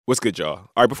What's good, y'all?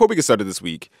 All right, before we get started this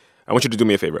week, I want you to do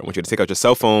me a favor. I want you to take out your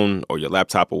cell phone or your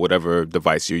laptop or whatever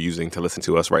device you're using to listen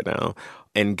to us right now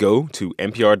and go to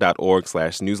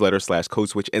npr.org/newsletter/Code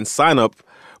Switch and sign up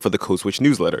for the Code Switch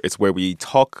newsletter. It's where we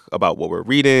talk about what we're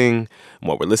reading,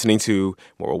 what we're listening to,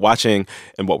 what we're watching,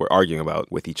 and what we're arguing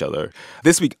about with each other.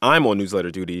 This week, I'm on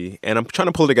newsletter duty, and I'm trying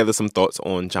to pull together some thoughts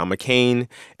on John McCain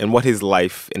and what his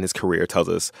life and his career tells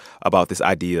us about this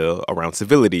idea around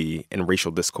civility and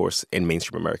racial discourse in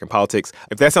mainstream American politics.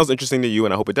 If that sounds interesting to you,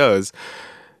 and I hope it does,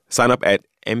 sign up at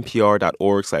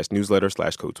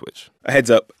npr.org/newsletter/Code Switch. A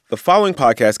heads up, the following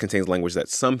podcast contains language that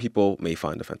some people may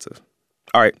find offensive.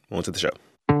 All right, on to the show.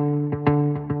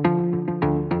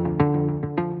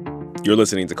 You're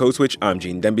listening to Code Switch. I'm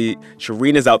Gene Demby.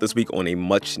 Shireen is out this week on a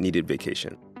much-needed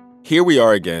vacation. Here we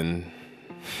are again,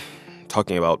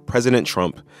 talking about President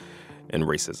Trump and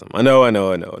racism. I know.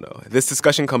 This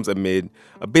discussion comes amid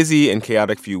a busy and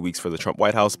chaotic few weeks for the Trump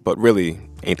White House, but really,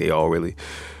 ain't they all really?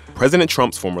 President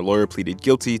Trump's former lawyer pleaded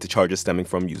guilty to charges stemming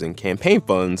from using campaign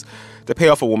funds to pay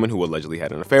off a woman who allegedly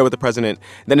had an affair with the president.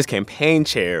 Then his campaign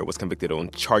chair was convicted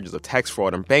on charges of tax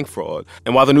fraud and bank fraud.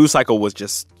 And while the news cycle was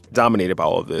just dominated by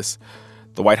all of this,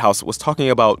 the White House was talking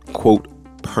about, quote,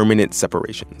 permanent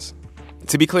separations.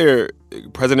 To be clear,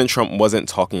 President Trump wasn't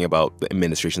talking about the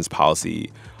administration's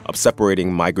policy of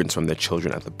separating migrants from their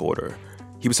children at the border.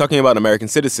 He was talking about American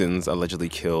citizens allegedly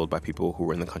killed by people who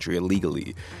were in the country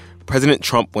illegally. President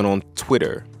Trump went on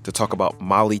Twitter to talk about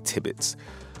Molly Tibbetts,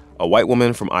 a white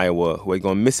woman from Iowa who had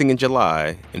gone missing in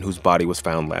July and whose body was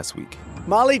found last week.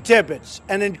 Molly Tibbetts,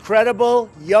 an incredible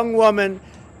young woman,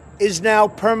 is now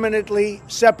permanently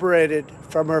separated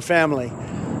from her family.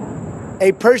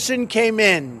 A person came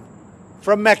in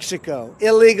from Mexico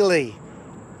illegally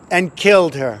and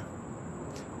killed her.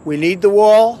 We need the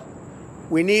wall.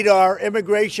 We need our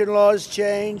immigration laws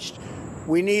changed.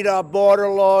 We need our border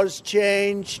laws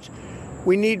changed.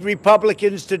 We need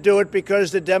Republicans to do it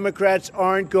because the Democrats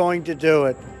aren't going to do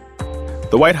it.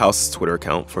 The White House Twitter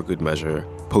account, for good measure,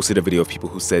 posted a video of people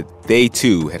who said they,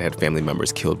 too, had had family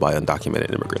members killed by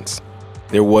undocumented immigrants.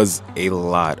 There was a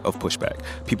lot of pushback.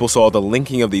 People saw the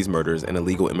linking of these murders and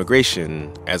illegal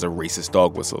immigration as a racist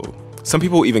dog whistle. Some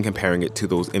people even comparing it to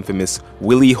those infamous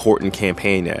Willie Horton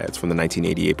campaign ads from the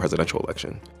 1988 presidential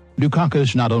election.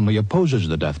 Dukakis not only opposes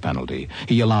the death penalty,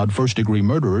 he allowed first-degree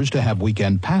murderers to have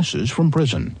weekend passes from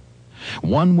prison.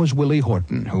 One was Willie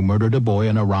Horton, who murdered a boy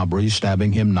in a robbery,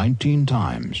 stabbing him 19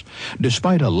 times.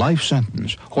 Despite a life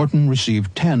sentence, Horton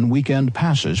received 10 weekend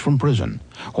passes from prison.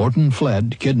 Horton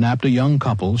fled, kidnapped a young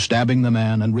couple, stabbing the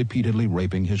man and repeatedly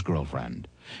raping his girlfriend.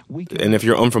 And if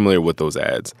you're unfamiliar with those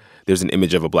ads, there's an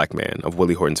image of a black man, of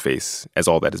Willie Horton's face, as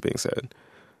all that is being said.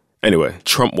 Anyway,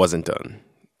 Trump wasn't done.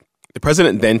 The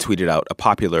president then tweeted out a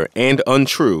popular and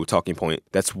untrue talking point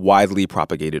that's widely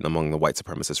propagated among the white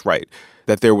supremacist right,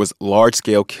 that there was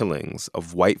large-scale killings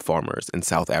of white farmers in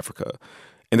South Africa,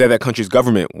 and that country's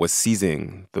government was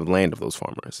seizing the land of those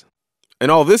farmers.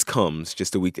 And all this comes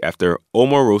just a week after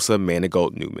Omarosa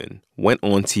Manigault Newman went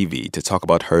on TV to talk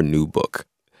about her new book.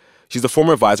 She's a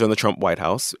former advisor in the Trump White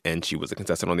House, and she was a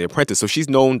contestant on The Apprentice, so she's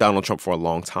known Donald Trump for a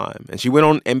long time. And she went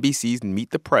on NBC's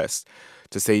Meet the Press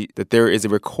to say that there is a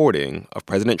recording of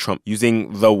President Trump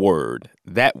using the word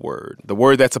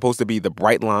that's supposed to be the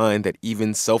bright line that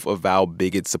even self-avowed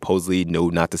bigots supposedly know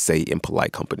not to say in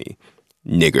polite company.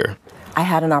 Nigger. I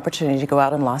had an opportunity to go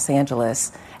out in Los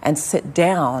Angeles and sit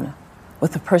down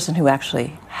with the person who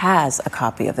actually has a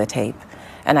copy of the tape.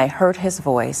 And I heard his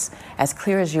voice as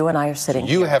clear as you and I are sitting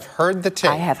here. You have heard the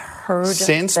tape? I have heard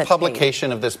since the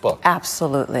publication tape. Of this book?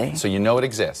 Absolutely. So you know it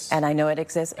exists? And I know it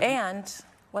exists. And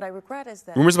what I regret is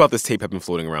that rumors about this tape have been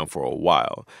floating around for a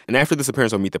while. And after this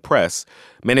appearance on Meet the Press,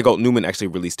 Manigault Newman actually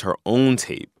released her own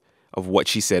tape of what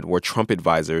she said were Trump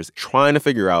advisors trying to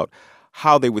figure out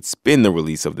how they would spin the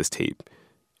release of this tape.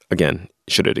 Again,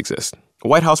 should it exist?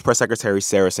 White House Press Secretary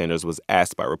Sarah Sanders was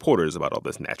asked by reporters about all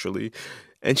this naturally,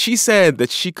 and she said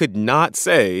that she could not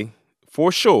say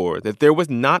for sure that there was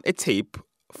not a tape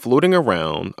floating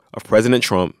around of President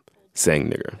Trump saying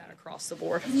nigger. Across the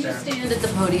board. Can you stand at the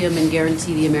podium and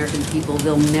guarantee the American people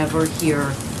they'll never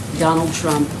hear Donald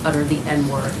Trump utter the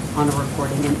N-word on a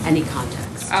recording in any context?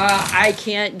 I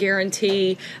can't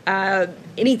guarantee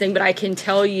anything, but I can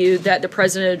tell you that the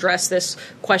president addressed this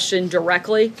question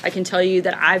directly. I can tell you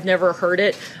that I've never heard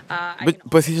it.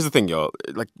 But here's the thing, y'all.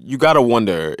 Like, you gotta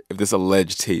wonder if this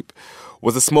alleged tape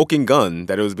was a smoking gun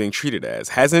that it was being treated as.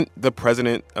 Hasn't the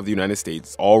president of the United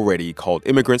States already called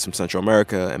immigrants from Central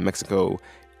America and Mexico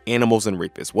animals and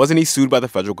rapists? Wasn't he sued by the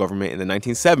federal government in the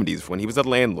 1970s when he was a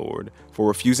landlord for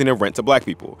refusing to rent to black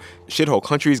people? Shithole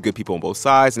countries, good people on both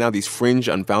sides. Now these fringe,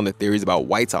 unfounded theories about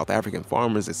white South African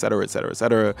farmers, et cetera, et cetera, et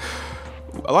cetera.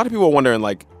 A lot of people are wondering,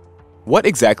 like, what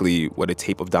exactly would a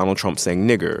tape of Donald Trump saying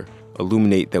nigger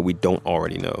illuminate that we don't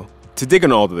already know? To dig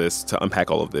in all of this, to unpack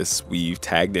all of this, we've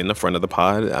tagged in a friend of the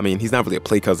pod. I mean, he's not really a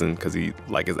play cousin because he,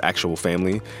 like, his actual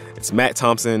family. It's Matt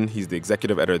Thompson. He's the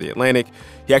executive editor of The Atlantic.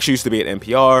 He actually used to be at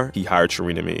NPR. He hired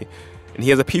Shireen and me. And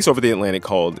he has a piece over The Atlantic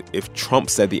called If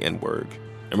Trump Said the N-Word.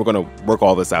 And we're going to work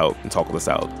all this out and talk all this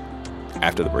out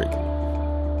after the break.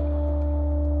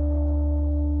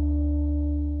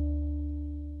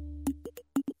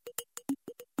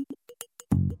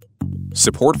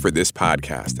 Support for this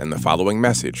podcast and the following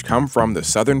message come from the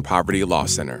Southern Poverty Law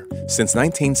Center. Since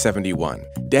 1971,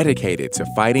 dedicated to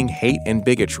fighting hate and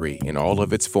bigotry in all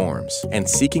of its forms and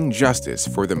seeking justice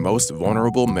for the most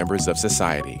vulnerable members of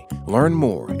society. Learn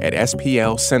more at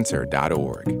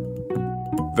splcenter.org.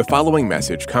 The following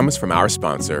message comes from our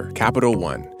sponsor, Capital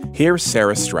One. Here's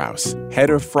Sarah Strauss, head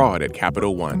of fraud at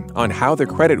Capital One, on how the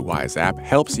CreditWise app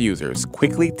helps users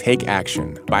quickly take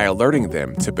action by alerting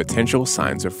them to potential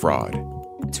signs of fraud.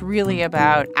 It's really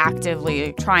about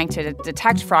actively trying to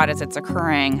detect fraud as it's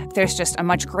occurring. There's just a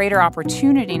much greater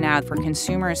opportunity now for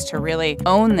consumers to really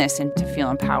own this and to feel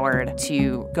empowered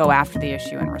to go after the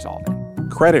issue and resolve it.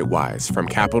 CreditWise from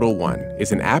Capital One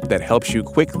is an app that helps you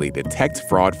quickly detect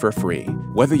fraud for free,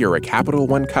 whether you're a Capital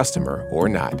One customer or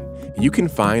not. You can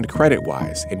find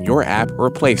CreditWise in your app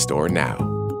or Play Store now.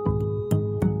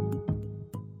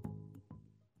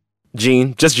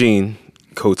 Gene,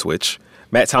 Code Switch.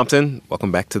 Matt Thompson,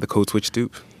 welcome back to the Code Switch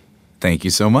Stoop. Thank you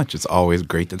so much. It's always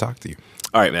great to talk to you.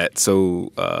 All right, Matt.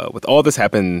 So with all this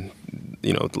happened,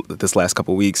 this last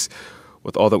couple of weeks,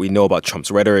 with all that we know about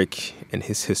Trump's rhetoric and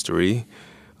his history,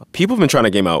 people have been trying to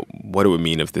game out what it would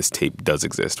mean if this tape does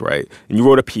exist, right? And you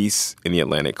wrote a piece in The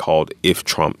Atlantic called If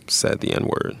Trump Said the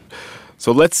N-Word.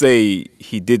 So let's say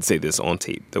he did say this on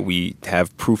tape, that we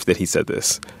have proof that he said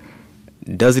this.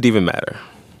 Does it even matter?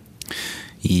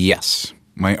 Yes.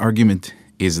 My argument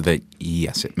is that,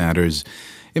 yes, it matters.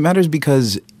 It matters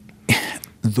because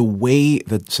the way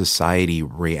that society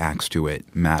reacts to it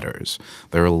matters.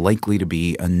 There are likely to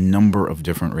be a number of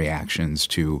different reactions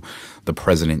to the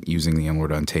president using the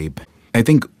N-word on tape. I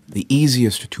think the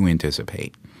easiest to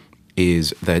anticipate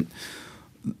is that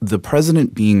the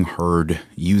president being heard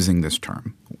using this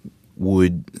term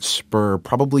would spur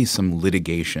probably some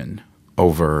litigation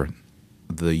over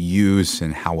the use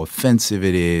and how offensive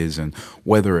it is and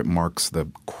whether it marks the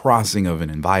crossing of an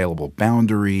inviolable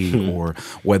boundary or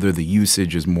whether the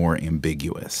usage is more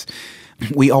ambiguous.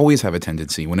 We always have a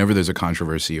tendency, whenever there's a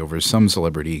controversy over some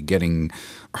celebrity getting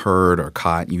heard or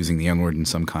caught using the N-word in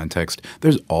some context,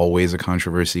 there's always a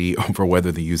controversy over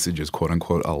whether the usage is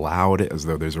quote-unquote allowed, as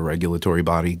though there's a regulatory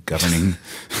body governing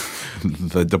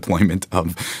the deployment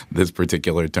of this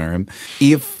particular term.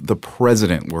 If the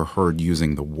president were heard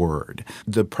using the word,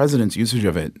 the president's usage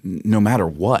of it, no matter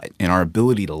what, and our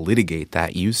ability to litigate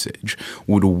that usage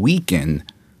would weaken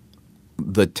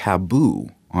the taboo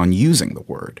on using the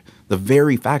word. The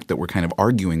very fact that we're kind of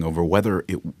arguing over whether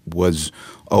it was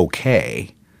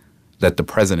okay that the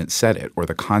president said it or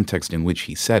the context in which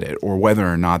he said it or whether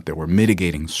or not there were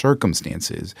mitigating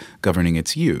circumstances governing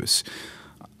its use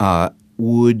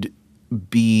would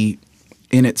be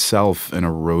in itself an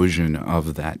erosion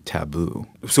of that taboo.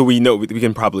 So we know we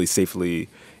can probably safely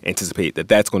anticipate that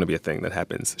that's going to be a thing that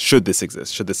happens should this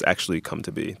exist, should this actually come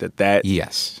to be, that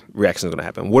yes, reaction is going to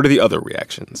happen. What are the other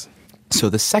reactions? So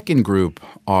the second group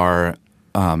are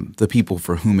the people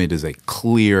for whom it is a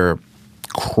clear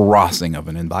crossing of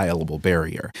an inviolable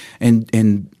barrier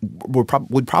and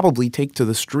would probably take to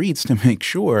the streets to make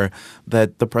sure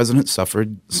that the president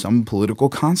suffered some political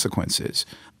consequences.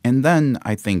 And then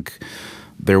I think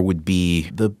there would be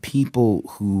the people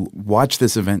who watch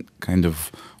this event kind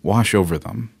of wash over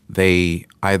them. They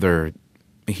either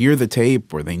hear the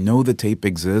tape or they know the tape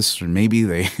exists or maybe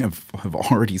they have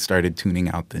already started tuning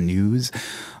out the news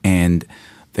and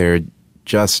they're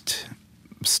just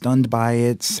stunned by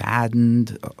it,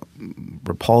 saddened,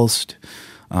 repulsed.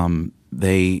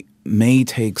 They may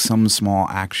take some small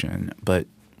action, but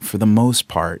for the most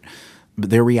part,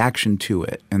 their reaction to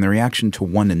it and their reaction to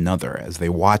one another as they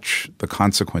watch the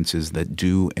consequences that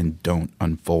do and don't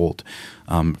unfold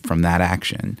from that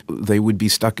action, they would be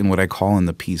stuck in what I call in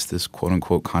the piece this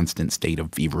quote-unquote constant state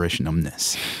of feverish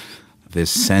numbness. This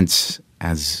sense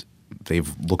as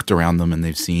they've looked around them and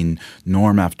they've seen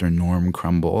norm after norm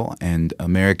crumble, and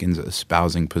Americans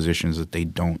espousing positions that they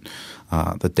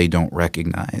don't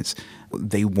recognize.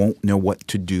 They won't know what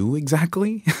to do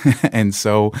exactly, and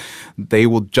so they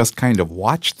will just kind of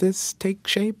watch this take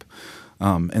shape,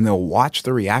 and they'll watch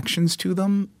the reactions to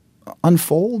them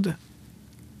unfold,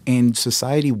 and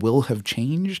society will have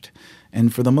changed,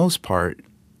 and for the most part,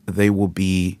 they will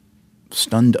be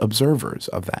stunned observers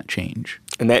of that change.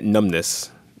 And that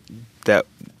numbness, that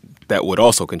would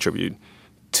also contribute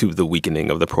to the weakening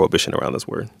of the prohibition around this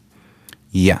word.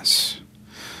 Yes.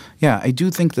 Yeah, I do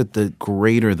think that the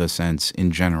greater the sense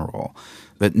in general,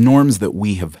 that norms that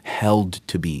we have held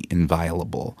to be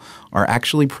inviolable are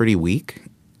actually pretty weak,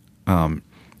 and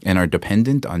are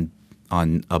dependent on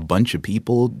a bunch of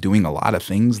people doing a lot of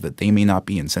things that they may not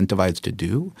be incentivized to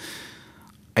do.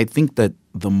 I think that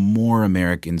the more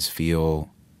Americans feel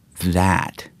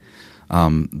that,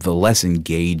 the less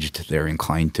engaged they're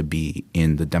inclined to be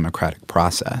in the democratic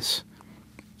process.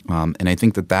 And I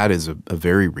think that that is a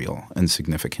very real and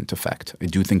significant effect. I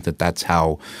do think that that's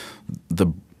how the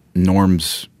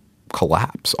norms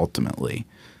collapse ultimately.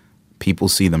 People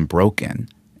see them broken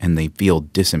and they feel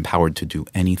disempowered to do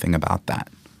anything about that.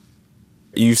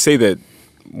 You say that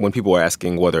when people are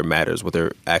asking whether it matters, what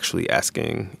they're actually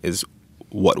asking is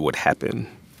what would happen.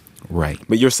 Right.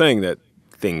 But you're saying that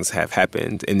things have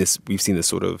happened, and we've seen this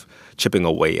sort of chipping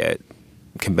away at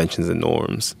conventions and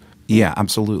norms. Yeah,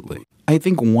 absolutely. I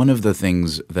think one of the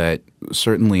things that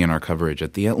certainly in our coverage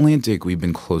at The Atlantic we've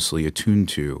been closely attuned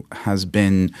to has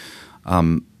been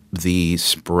the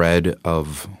spread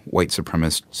of white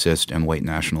supremacist and white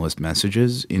nationalist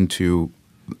messages into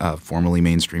formerly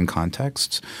mainstream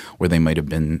contexts where they might have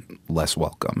been less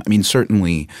welcome. I mean,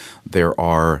 certainly there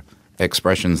are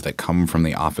expressions that come from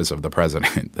the office of the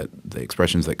president, that the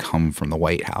expressions that come from the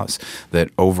White House that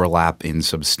overlap in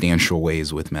substantial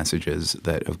ways with messages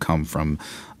that have come from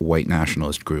white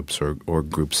nationalist groups or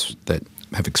groups that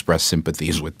have expressed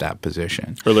sympathies with that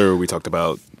position. Earlier we talked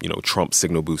about, Trump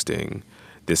signal boosting,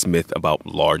 this myth about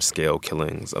large-scale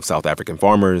killings of South African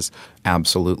farmers.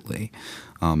 Absolutely.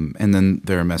 And then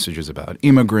there are messages about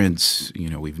immigrants.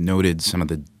 We've noted some of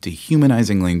the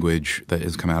dehumanizing language that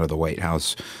has come out of the White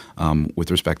House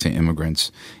with respect to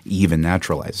immigrants, even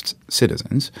naturalized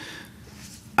citizens.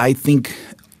 I think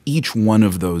each one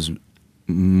of those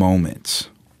moments,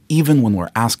 even when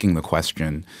we're asking the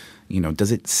question,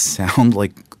 does it sound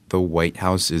like the White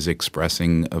House is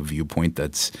expressing a viewpoint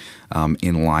that's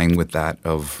in line with that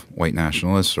of white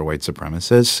nationalists or white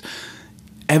supremacists?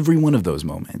 Every one of those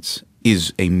moments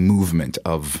is a movement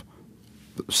of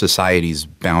society's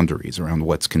boundaries around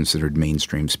what's considered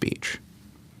mainstream speech.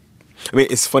 I mean,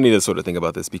 it's funny to sort of think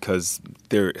about this because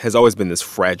there has always been this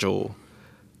fragile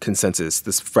consensus,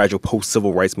 this fragile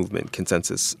post-civil rights movement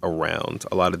consensus around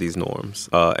a lot of these norms,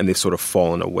 and they've sort of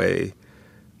fallen away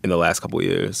in the last couple of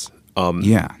years.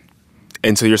 Yeah.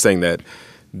 And so you're saying that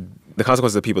the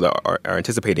consequences that people that are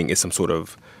anticipating is some sort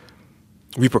of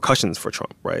repercussions for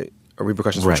Trump, right? Or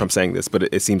repercussions for Trump saying this, but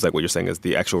it seems like what you're saying is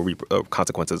the actual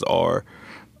consequences are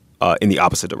in the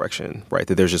opposite direction, right?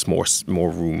 That there's just more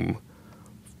room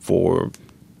for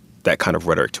that kind of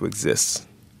rhetoric to exist.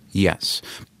 Yes.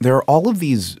 There are all of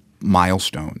these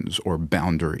milestones or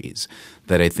boundaries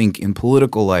that I think in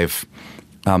political life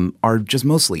are just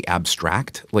mostly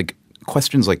abstract. Like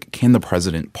questions like, can the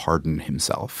president pardon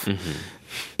himself? Mm-hmm.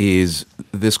 Is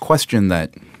this question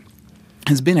that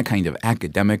has been a kind of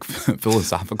academic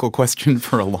philosophical question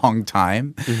for a long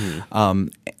time,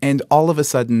 and all of a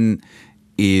sudden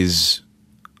is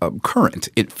current.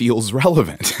 It feels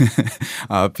relevant,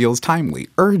 feels timely,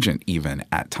 urgent even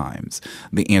at times,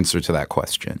 the answer to that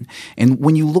question. And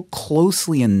when you look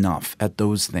closely enough at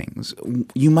those things,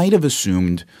 you might have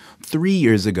assumed 3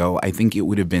 years ago, I think it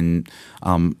would have been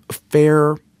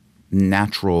fair,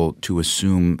 natural to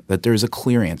assume that there's a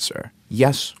clear answer,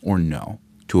 yes or no,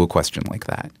 to a question like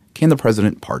that. Can the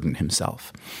president pardon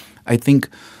himself? I think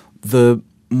the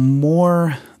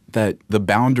more that the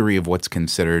boundary of what's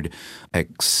considered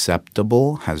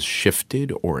acceptable has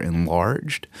shifted or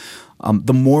enlarged,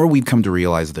 the more we've come to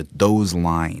realize that those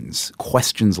lines,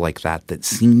 questions like that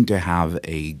seem to have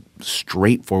a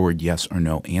straightforward yes or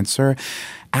no answer,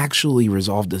 actually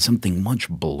resolve to something much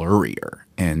blurrier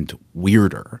and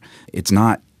weirder. It's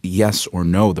not yes or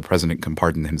no, the president can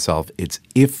pardon himself. It's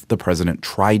if the president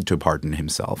tried to pardon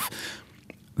himself,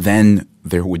 then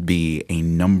there would be a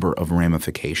number of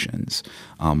ramifications.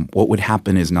 What would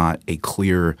happen is not a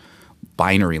clear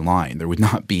binary line. There would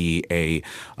not be a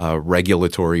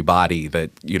regulatory body that,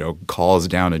 calls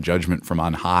down a judgment from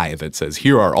on high that says,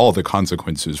 here are all the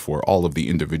consequences for all of the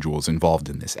individuals involved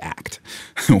in this act.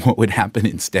 What would happen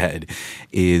instead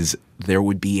is there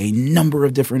would be a number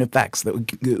of different effects that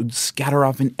would scatter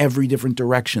off in every different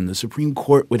direction. The Supreme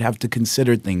Court would have to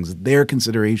consider things. Their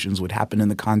considerations would happen in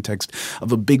the context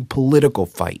of a big political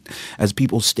fight as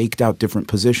people staked out different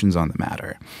positions on the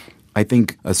matter. I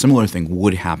think a similar thing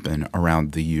would happen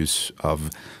around the use of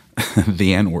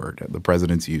the N-word, the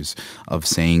president's use of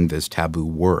saying this taboo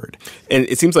word. And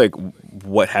it seems like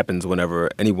what happens whenever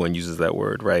anyone uses that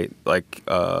word, right? Like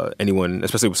anyone,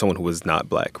 especially with someone who is not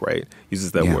black, right,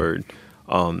 uses that word.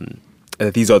 And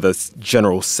that these are the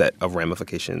general set of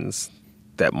ramifications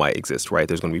that might exist, right?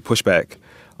 There's going to be pushback.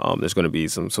 There's going to be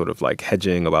some sort of like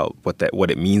hedging about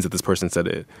what it means that this person said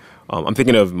it. I'm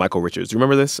thinking of Michael Richards. Do you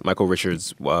remember this? Michael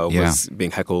Richards was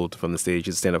being heckled from the stage.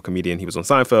 He's a stand-up comedian. He was on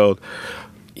Seinfeld.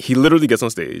 He literally gets on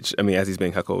stage, as he's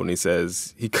being heckled, and he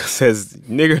says,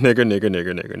 nigger, nigger, nigger,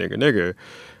 nigger, nigger, nigger, nigger.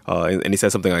 And he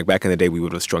says something like, back in the day, we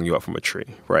would have strung you up from a tree,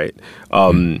 right?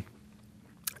 And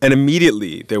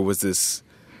immediately there was this,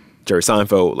 Jerry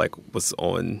Seinfeld was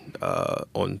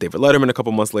on David Letterman a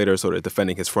couple months later, sort of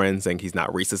defending his friend, saying he's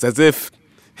not racist, as if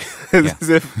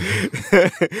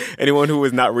anyone who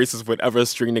was not racist would ever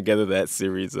string together that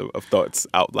series of thoughts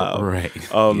out loud. Right.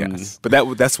 Yes. But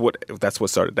that's what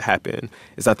started to happen.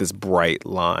 It's not this bright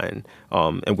line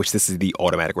in which this is the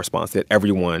automatic response that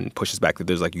everyone pushes back, that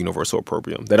there's like universal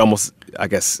opprobrium. That almost, I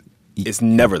guess, is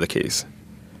never the case.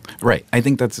 Right. I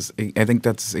think that's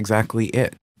exactly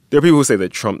it. There are people who say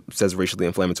that Trump says racially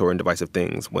inflammatory and divisive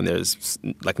things when there's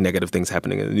like negative things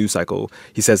happening in the news cycle.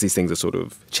 He says these things to sort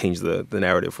of change the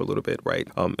narrative for a little bit, right?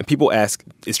 And people ask,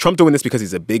 is Trump doing this because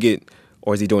he's a bigot,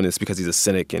 or is he doing this because he's a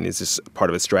cynic and it's just part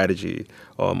of his strategy,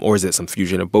 or is it some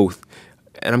fusion of both?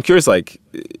 And I'm curious, like,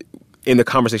 in the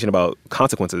conversation about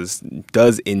consequences,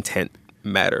 does intent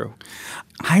matter?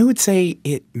 I would say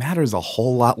it matters a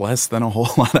whole lot less than a whole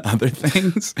lot of other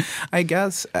things, I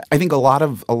guess. I think a lot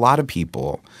of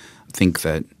people think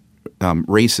that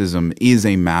racism is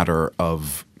a matter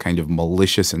of kind of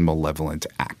malicious and malevolent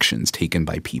actions taken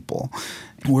by people,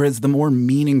 whereas the more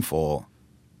meaningful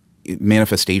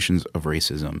manifestations of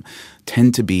racism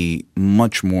tend to be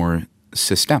much more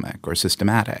systemic or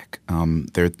systematic.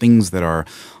 They're things that are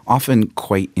often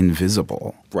quite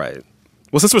invisible. Right.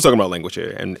 Well, since we're talking about language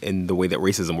here and the way that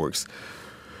racism works,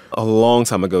 a long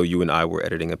time ago, you and I were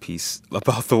editing a piece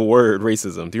about the word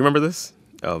racism. Do you remember this?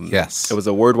 Yes. It was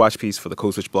a word watch piece for the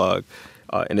Code Switch blog.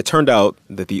 And it turned out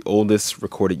that the oldest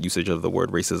recorded usage of the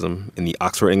word racism in the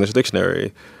Oxford English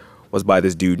Dictionary was by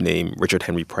this dude named Richard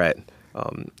Henry Pratt.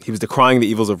 He was decrying the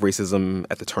evils of racism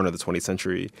at the turn of the 20th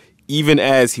century, even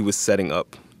as he was setting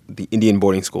up the Indian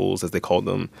boarding schools, as they called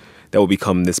them, that would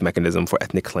become this mechanism for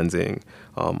ethnic cleansing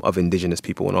of indigenous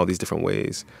people in all these different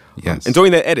ways. Yes. And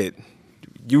during that edit,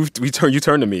 you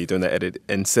turned to me during that edit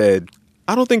and said,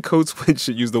 I don't think Code Switch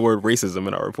should use the word racism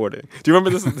in our reporting. Do you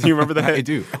remember this? Do you remember that? I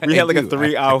do. We had like a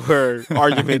 3-hour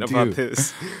argument about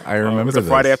this. I remember this. It was a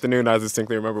Friday afternoon. I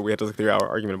distinctly remember we had a 3-hour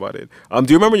argument about it.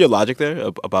 Do you remember your logic there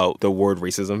about the word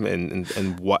racism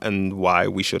and why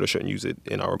we should or shouldn't use it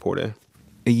in our reporting?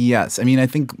 Yes. I mean, I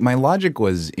think my logic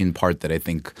was in part that I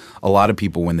think a lot of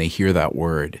people, when they hear that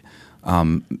word,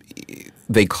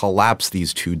 they collapse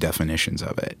these two definitions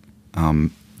of it.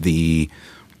 The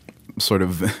sort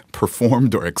of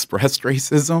performed or expressed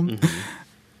racism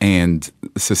and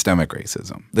systemic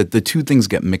racism. That the two things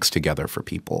get mixed together for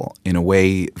people in a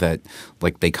way that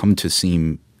like they come to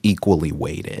seem equally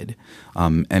weighted.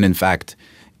 And in fact,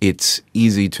 it's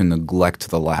easy to neglect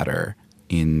the latter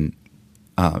in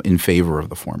favor of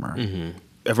the former. Mm-hmm.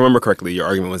 If I remember correctly, your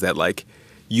argument was that like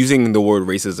using the word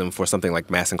racism for something like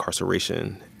mass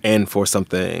incarceration and for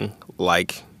something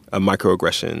like a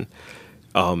microaggression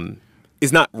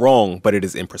is not wrong, but it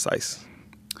is imprecise.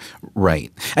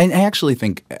 Right. And I actually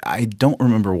think – I don't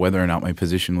remember whether or not my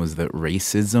position was that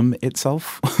racism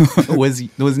itself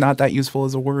was not that useful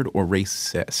as a word or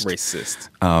racist. Racist.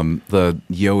 The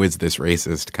yo, is this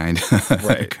racist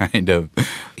kind of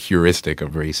heuristic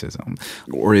of racism.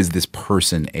 Or is this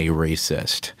person a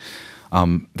racist?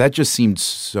 That just seemed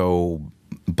so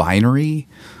binary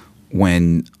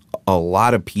when – a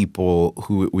lot of people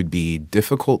who it would be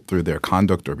difficult through their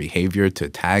conduct or behavior to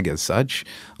tag as such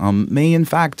may in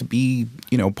fact be,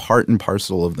 part and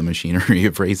parcel of the machinery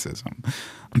of racism.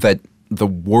 That the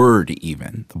word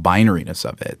even, the binariness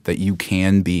of it, that you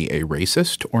can be a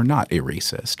racist or not a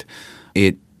racist,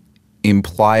 it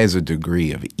implies a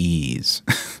degree of ease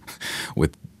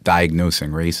with diagnosing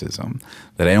racism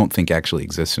that I don't think actually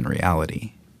exists in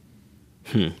reality.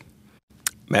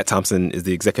 Matt Thompson is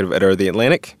the executive editor of The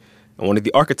Atlantic and one of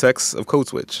the architects of Code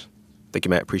Switch. Thank you,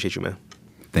 Matt. Appreciate you, man.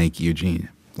 Thank you, Gene.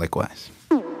 Likewise.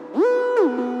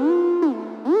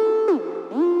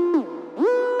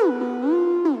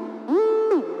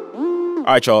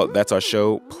 All right, y'all, that's our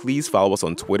show. Please follow us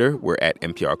on Twitter. We're at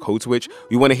NPR Code Switch.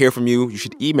 We want to hear from you. You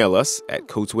should email us at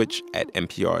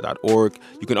codeswitch@npr.org.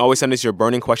 You can always send us your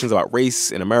burning questions about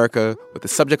race in America with the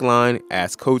subject line,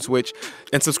 Ask Code Switch.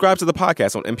 And subscribe to the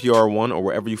podcast on NPR One or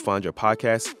wherever you find your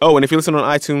podcasts. Oh, and if you listen on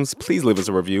iTunes, please leave us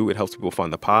a review. It helps people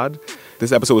find the pod.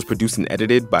 This episode was produced and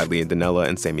edited by Leah Donnella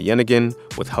and Sammy Yenigan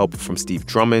with help from Steve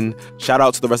Drummond. Shout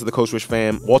out to the rest of the Code Switch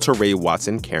fam: Walter Ray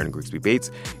Watson, Karen Grigsby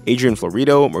Bates, Adrian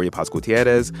Florido, Maria Paz Gutierrez,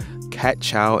 Kat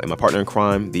Chow, and my partner in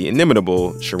crime, the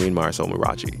inimitable Shireen Marisol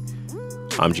Meraji.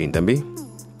 I'm Gene Demby.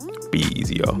 Be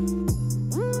easy, y'all.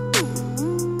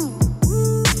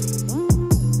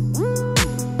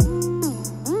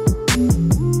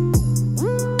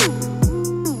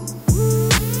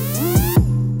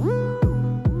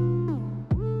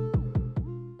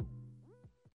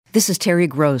 This is Terry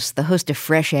Gross, the host of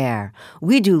Fresh Air.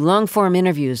 We do long-form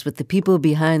interviews with the people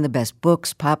behind the best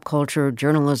books, pop culture,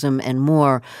 journalism, and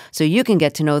more, so you can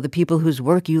get to know the people whose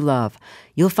work you love.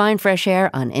 You'll find Fresh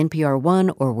Air on NPR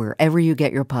One or wherever you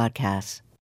get your podcasts.